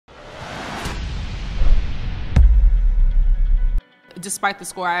despite the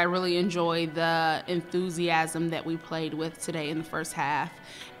score, I really enjoyed the enthusiasm that we played with today in the first half,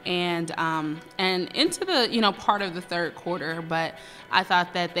 and into the part of the third quarter. But I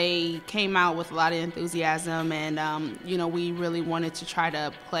thought that they came out with a lot of enthusiasm, and we really wanted to try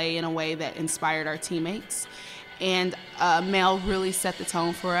to play in a way that inspired our teammates. And Mel really set the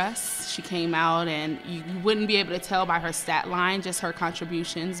tone for us. She came out, and you wouldn't be able to tell by her stat line, just her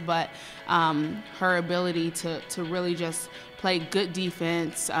contributions, but her ability to really just play good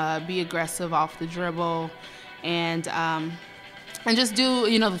defense, be aggressive off the dribble, and just do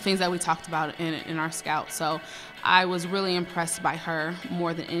the things that we talked about in our scout. So I was really impressed by her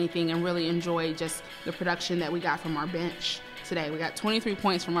more than anything, and really enjoyed just the production that we got from our bench today. We got 23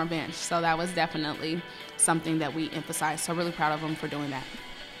 points from our bench, so that was definitely something that we emphasized. So really proud of them for doing that.